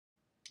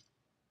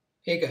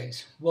Hey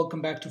guys, welcome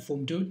back to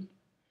Foam Dude.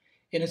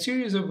 In a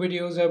series of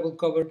videos, I will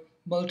cover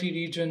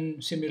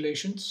multi-region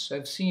simulations.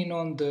 I've seen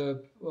on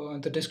the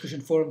discussion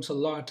forums a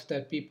lot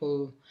that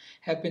people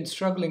have been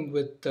struggling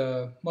with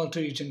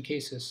multi-region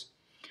cases.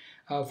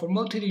 For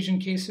multi-region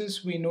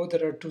cases, we know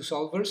there are two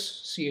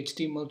solvers,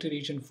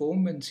 chtMultiRegion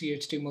foam and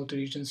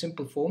chtMultiRegion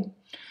simple foam,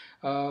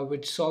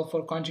 which solve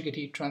for conjugate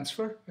heat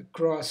transfer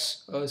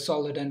across a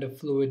solid and a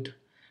fluid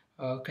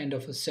kind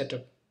of a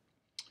setup.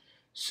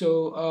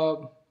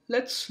 So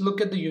let's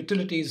look at the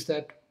utilities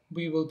that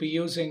we will be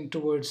using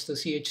towards the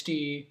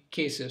CHT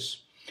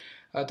cases.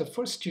 The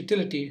first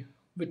utility,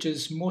 which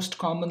is most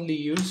commonly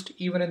used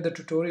even in the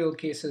tutorial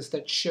cases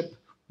that ship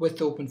with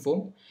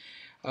OpenFOAM,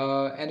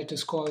 and it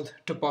is called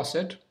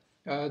topoSet.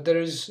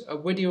 There is a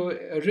video,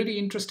 a really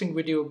interesting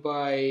video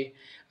by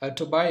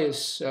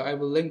Tobias. I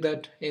will link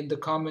that in the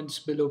comments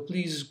below.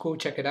 Please go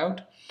check it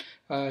out.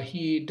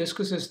 He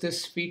discusses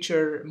this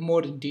feature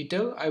more in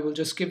detail. I will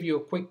just give you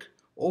a quick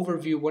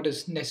overview what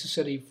is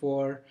necessary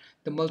for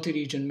the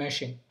multi-region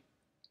meshing.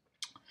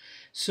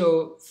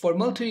 So for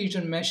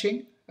multi-region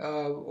meshing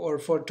or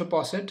for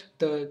topoSet,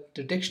 the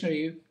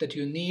dictionary that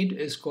you need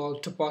is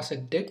called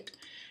topoSet dict.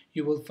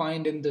 You will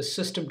find in the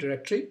system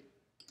directory.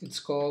 It's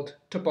called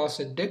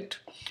topoSet dict.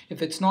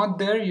 If it's not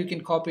there, you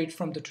can copy it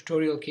from the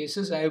tutorial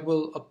cases. I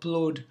will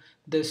upload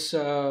this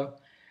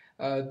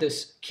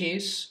this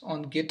case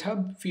on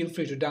GitHub. Feel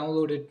free to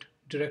download it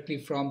directly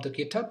from the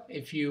GitHub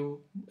if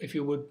you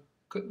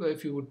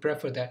would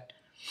prefer that.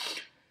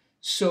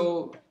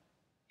 So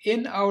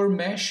in our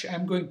mesh,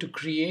 I'm going to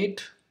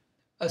create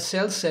a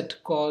cell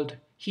set called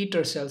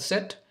heater cell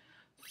set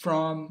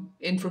from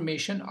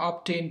information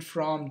obtained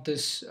from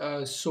this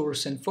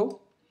source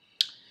info.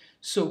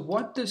 So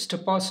what this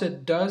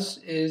topoSet does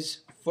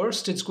is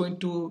first it's going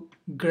to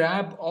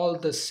grab all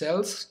the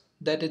cells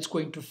that it's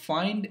going to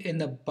find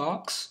in a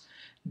box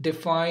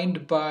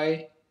defined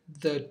by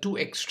the two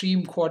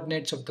extreme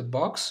coordinates of the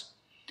box.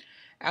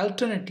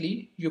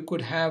 Alternately, you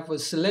could have a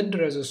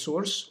cylinder as a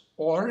source,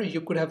 or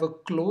you could have a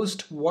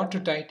closed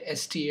watertight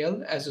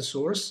STL as a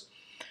source.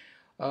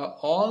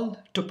 All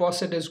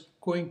topoSet is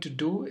going to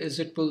do is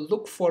it will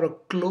look for a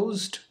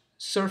closed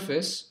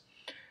surface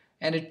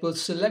and it will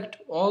select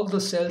all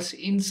the cells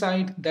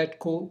inside that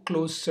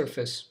closed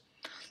surface.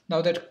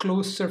 Now that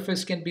closed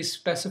surface can be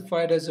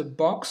specified as a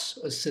box,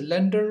 a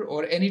cylinder,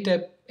 or any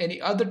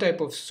other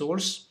type of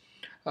source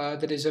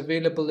that is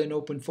available in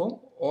OpenFOAM,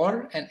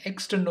 or an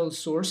external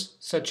source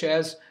such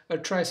as a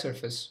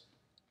trisurface.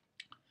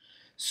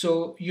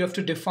 So you have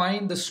to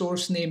define the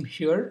source name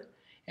here,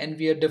 and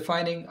we are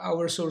defining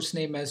our source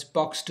name as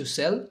box to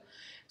cell.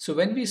 So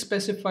when we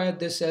specify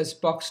this as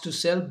box to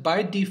cell,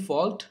 by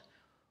default,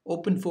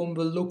 OpenFOAM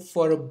will look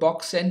for a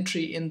box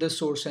entry in the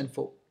source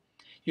info.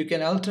 You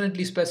can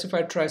alternately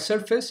specify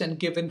trisurface and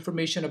give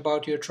information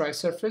about your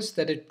trisurface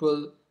that it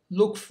will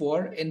look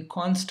for in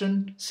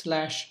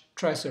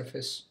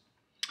constant/trisurface.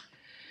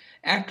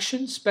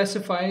 Action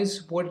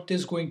specifies what it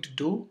is going to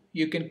do.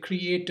 You can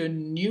create a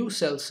new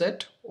cell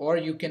set or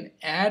you can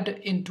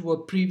add into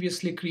a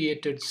previously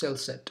created cell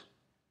set.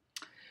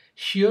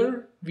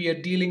 Here we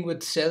are dealing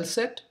with cell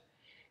set.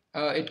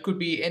 It could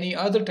be any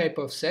other type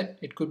of set.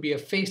 It could be a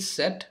face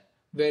set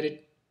where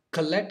it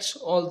collects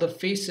all the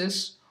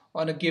faces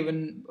on a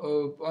given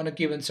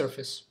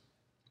surface.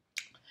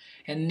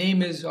 And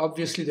name is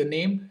obviously the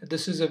name.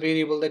 This is a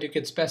variable that you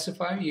can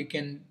specify. We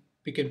can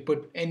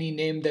put any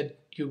name that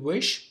you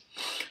wish.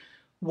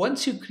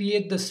 Once you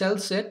create the cell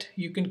set,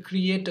 you can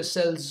create a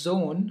cell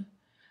zone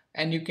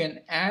and you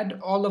can add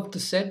all of the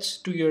sets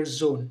to your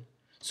zone.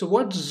 So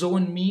what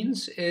zone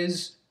means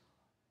is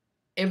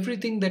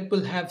everything that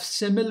will have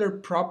similar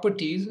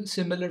properties,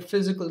 similar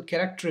physical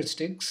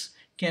characteristics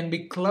can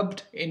be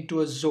clubbed into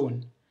a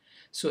zone.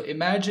 So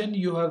imagine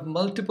you have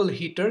multiple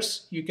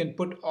heaters. You can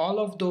put all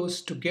of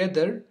those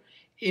together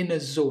in a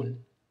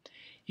zone.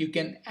 You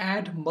can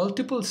add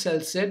multiple cell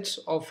sets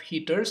of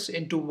heaters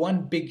into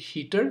one big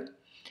heater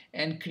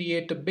and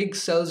create a big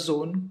cell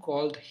zone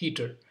called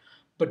heater.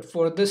 But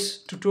for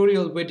this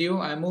tutorial video,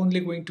 I'm only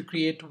going to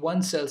create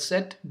one cell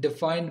set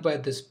defined by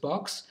this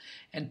box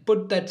and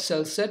put that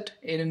cell set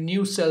in a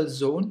new cell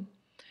zone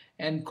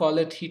and call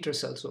it heater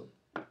cell zone.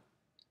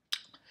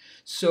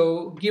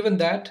 So given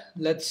that,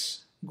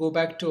 let's go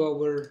back to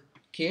our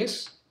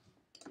case.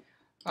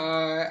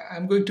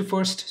 I'm going to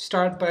first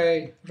start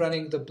by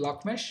running the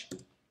block mesh.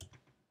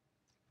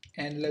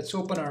 And let's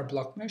open our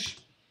block mesh.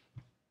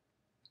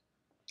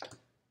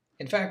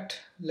 In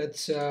fact,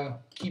 let's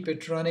keep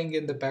it running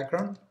in the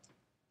background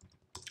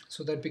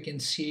so that we can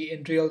see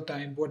in real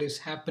time what is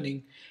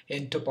happening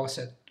in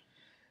topoSet.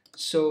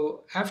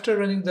 So after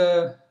running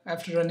the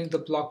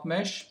block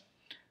mesh,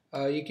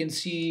 you can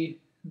see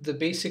the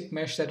basic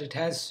mesh that it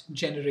has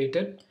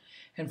generated.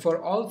 And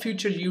for all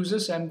future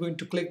users, I'm going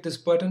to click this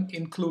button,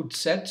 Include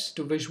Sets,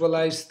 to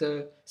visualize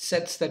the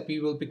sets that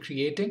we will be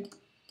creating.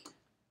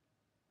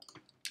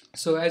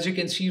 So as you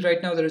can see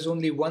right now, there is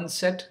only one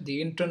set, the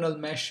internal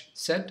mesh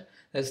set.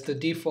 That's the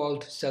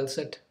default cell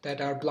set that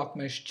our block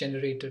mesh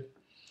generated.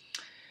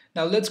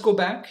 Now let's go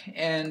back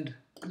and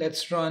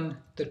let's run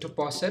the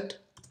topoSet,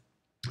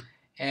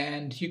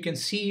 and you can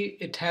see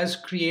it has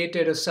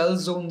created a cell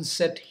zone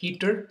set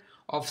heater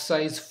of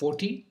size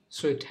 40.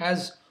 So it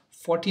has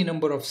 40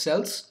 number of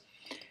cells.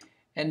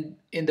 And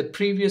in the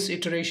previous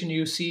iteration,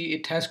 you see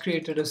it has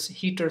created a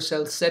heater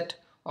cell set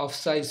of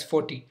size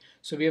 40.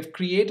 So we have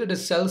created a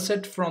cell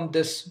set from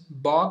this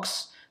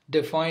box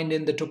defined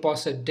in the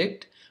topoSet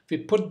dict. We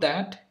put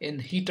that in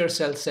heater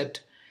cell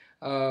set,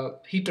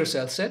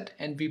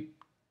 and we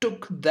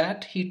took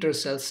that heater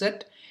cell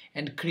set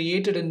and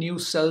created a new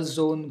cell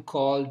zone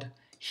called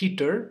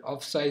heater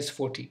of size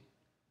 40.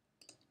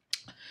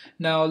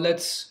 Now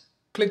let's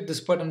click this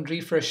button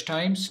refresh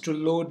times to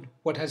load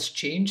what has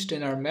changed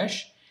in our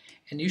mesh.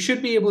 And you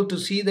should be able to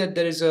see that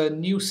there is a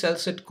new cell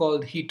set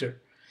called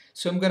heater.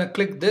 So I'm going to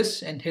click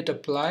this and hit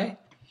apply.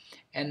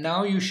 And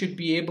now you should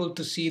be able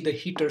to see the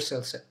heater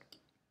cell set.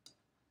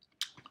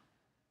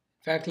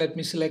 In fact, let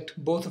me select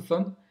both of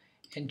them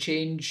and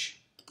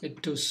change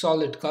it to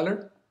solid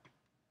color.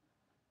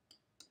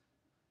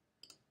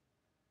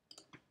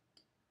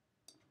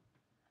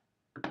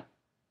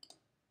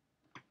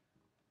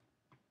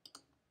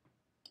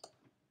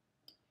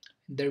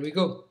 There we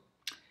go.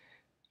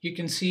 You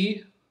can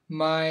see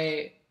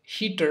my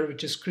heater,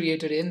 which is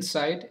created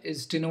inside,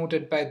 is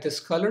denoted by this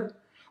color,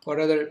 or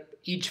rather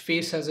each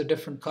face has a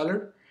different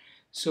color.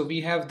 So we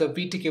have the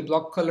VTK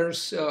block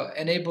colors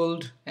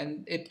enabled,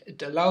 and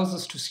it allows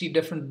us to see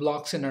different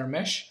blocks in our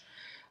mesh.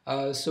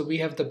 So we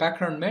have the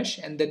background mesh,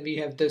 and then we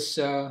have this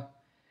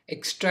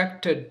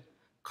extracted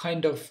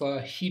kind of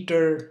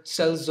heater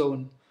cell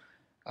zone,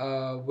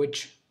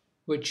 which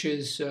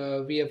is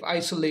we have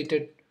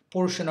isolated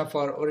portion of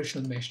our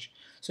original mesh.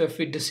 So if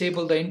we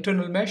disable the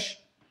internal mesh,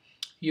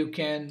 you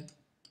can,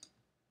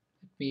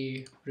 let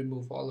me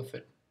remove all of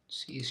it,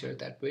 it's easier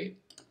that way.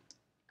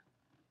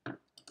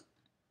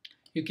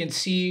 You can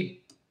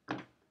see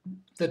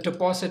the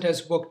topoSet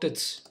has worked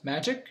its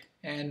magic,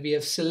 and we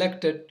have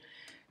selected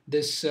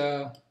this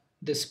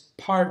this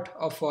part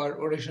of our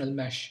original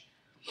mesh.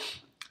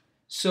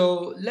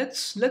 So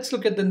let's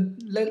look at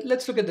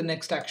the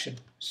next action.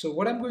 So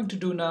what I'm going to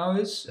do now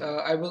is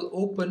I will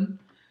open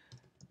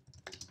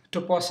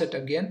topoSet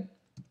again,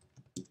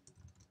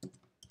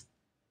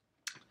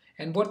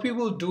 and what we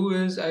will do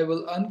is I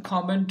will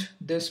uncomment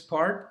this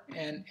part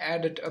and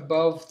add it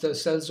above the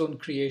cell zone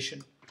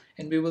creation,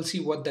 and we will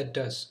see what that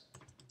does.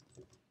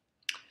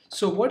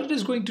 So what it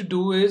is going to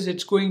do is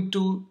it's going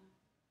to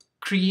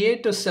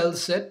create a cell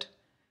set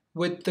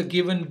with the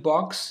given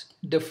box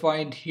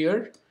defined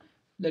here.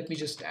 Let me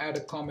just add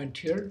a comment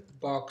here,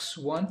 box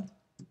 1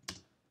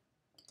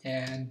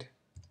 and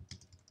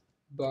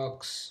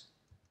box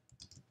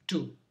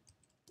 2.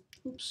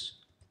 Oops,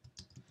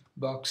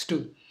 box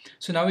 2.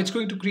 So now it's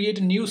going to create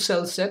a new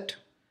cell set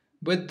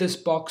with this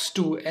box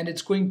 2, and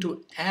it's going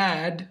to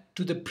add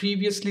to the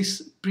previously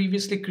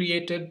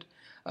created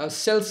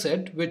cell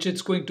set, which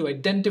it's going to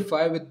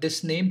identify with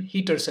this name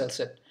heater cell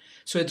set.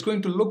 So it's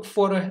going to look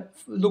for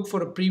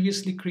a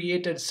previously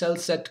created cell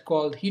set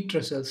called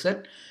heater cell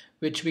set,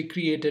 which we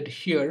created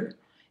here,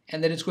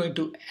 and then it's going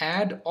to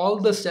add all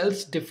the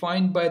cells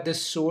defined by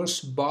this source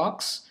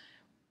box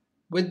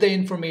with the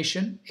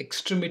information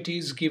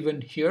extremities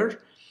given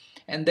here,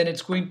 and then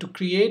it's going to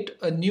create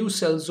a new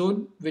cell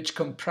zone which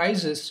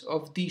comprises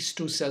of these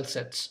two cell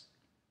sets.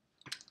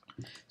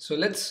 So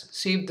let's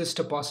save this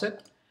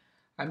topoSet.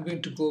 I'm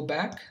going to go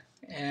back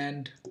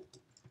and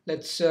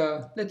let's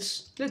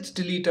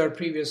delete our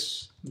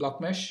previous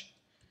block mesh.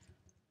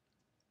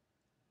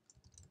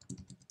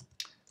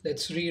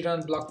 Let's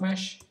rerun block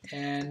mesh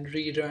and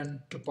rerun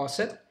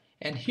topoSet.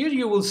 And here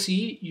you will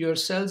see your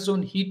cell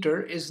zone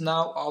heater is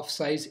now of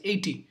size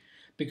 80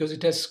 because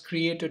it has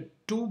created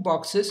two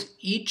boxes,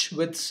 each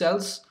with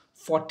cells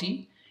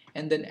 40,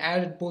 and then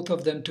added both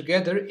of them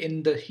together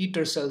in the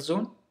heater cell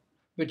zone,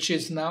 which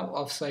is now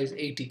of size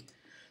 80.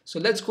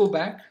 So let's go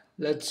back,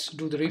 let's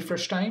do the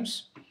refresh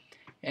times,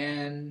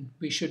 and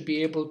we should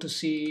be able to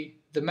see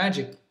the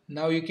magic.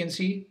 Now you can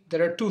see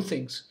there are two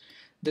things.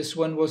 This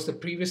one was the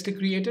previously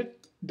created,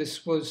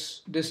 this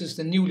is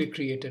the newly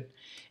created,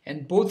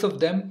 and both of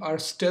them are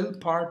still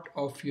part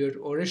of your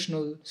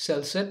original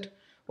cell set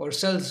or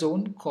cell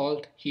zone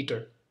called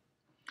heater.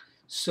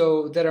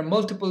 So there are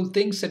multiple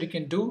things that you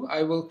can do.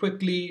 I will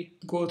quickly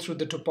go through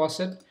the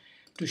topoSet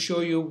to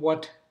show you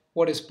what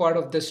is part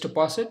of this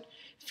topoSet.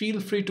 Feel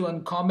free to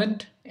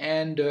uncomment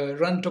and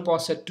run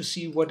topoSet to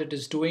see what it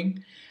is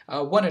doing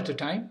one at a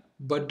time,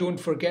 but don't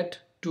forget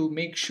to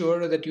make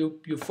sure that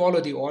you follow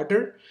the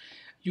order.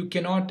 You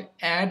cannot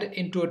add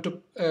into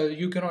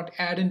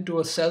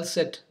a cell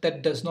set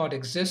that does not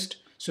exist.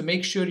 So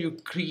make sure you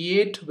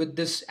create with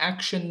this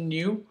action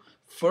new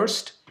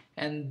first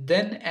and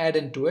then add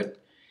into it.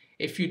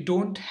 If you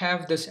don't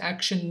have this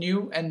action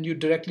new and you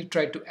directly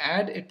try to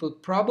add, it will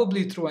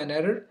probably throw an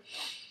error.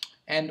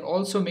 And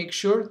also make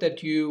sure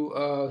that you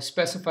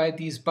specify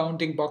these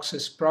bounding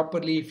boxes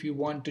properly if you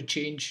want to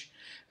change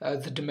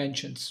the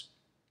dimensions.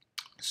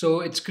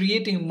 So it's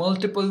creating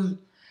multiple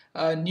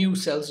new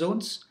cell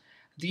zones.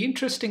 The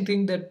interesting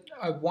thing that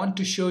I want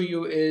to show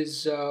you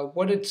is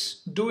what it's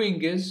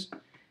doing is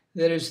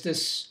there is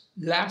this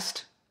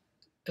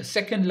a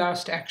second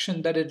last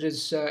action that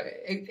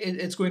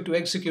it's going to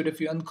execute if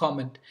you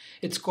uncomment.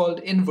 It's called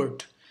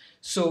invert.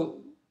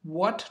 So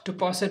what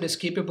topoSet is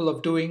capable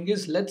of doing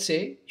is, let's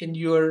say in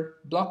your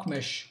block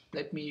mesh,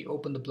 let me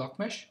open the block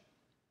mesh.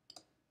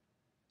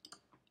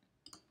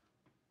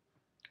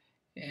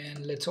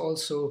 And let's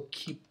also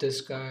keep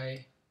this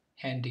guy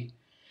handy.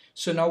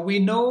 So now we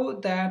know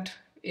that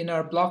in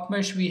our block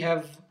mesh we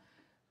have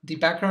the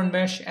background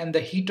mesh and the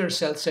heater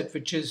cell set,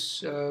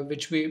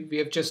 which we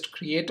have just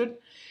created.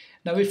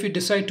 Now if you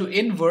decide to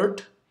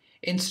invert,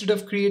 instead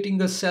of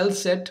creating a cell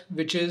set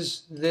which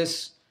is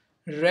this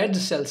red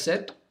cell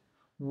set,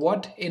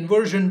 what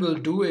inversion will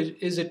do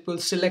is it will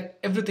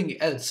select everything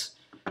else.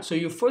 So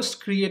you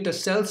first create a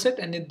cell set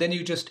and then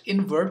you just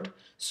invert,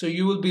 so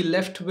you will be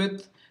left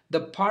with the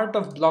part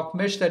of block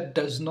mesh that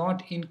does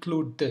not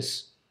include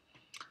this.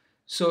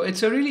 So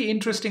it's a really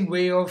interesting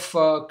way of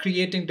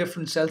creating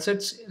different cell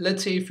sets.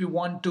 Let's say if you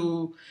want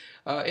to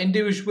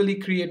individually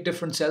create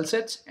different cell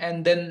sets,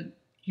 and then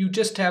you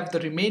just have the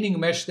remaining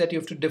mesh that you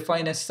have to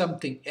define as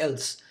something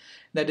else.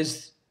 That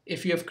is,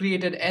 if you have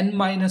created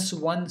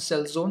n-1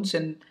 cell zones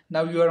and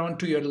now you are on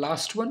to your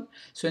last one.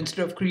 So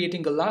instead of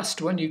creating a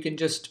last one, you can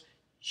just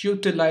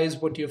utilize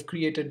what you have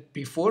created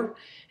before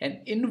and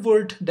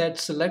invert that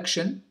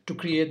selection to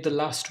create the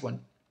last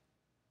one.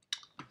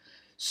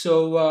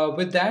 So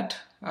with that,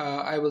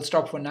 I will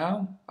stop for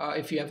now.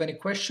 If you have any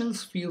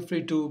questions, feel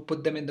free to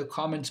put them in the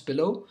comments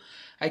below.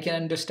 I can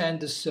understand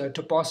this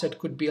topoSet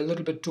could be a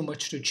little bit too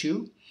much to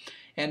chew.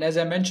 And as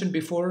I mentioned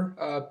before,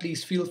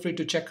 please feel free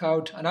to check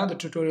out another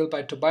tutorial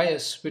by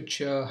Tobias,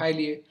 which I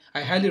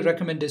highly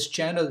recommend his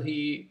channel.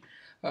 He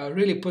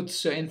really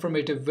puts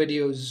informative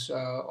videos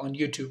on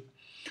YouTube.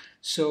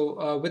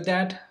 So with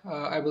that,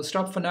 I will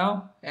stop for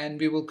now, and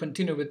we will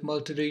continue with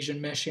multi-region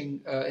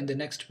meshing in the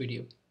next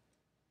video.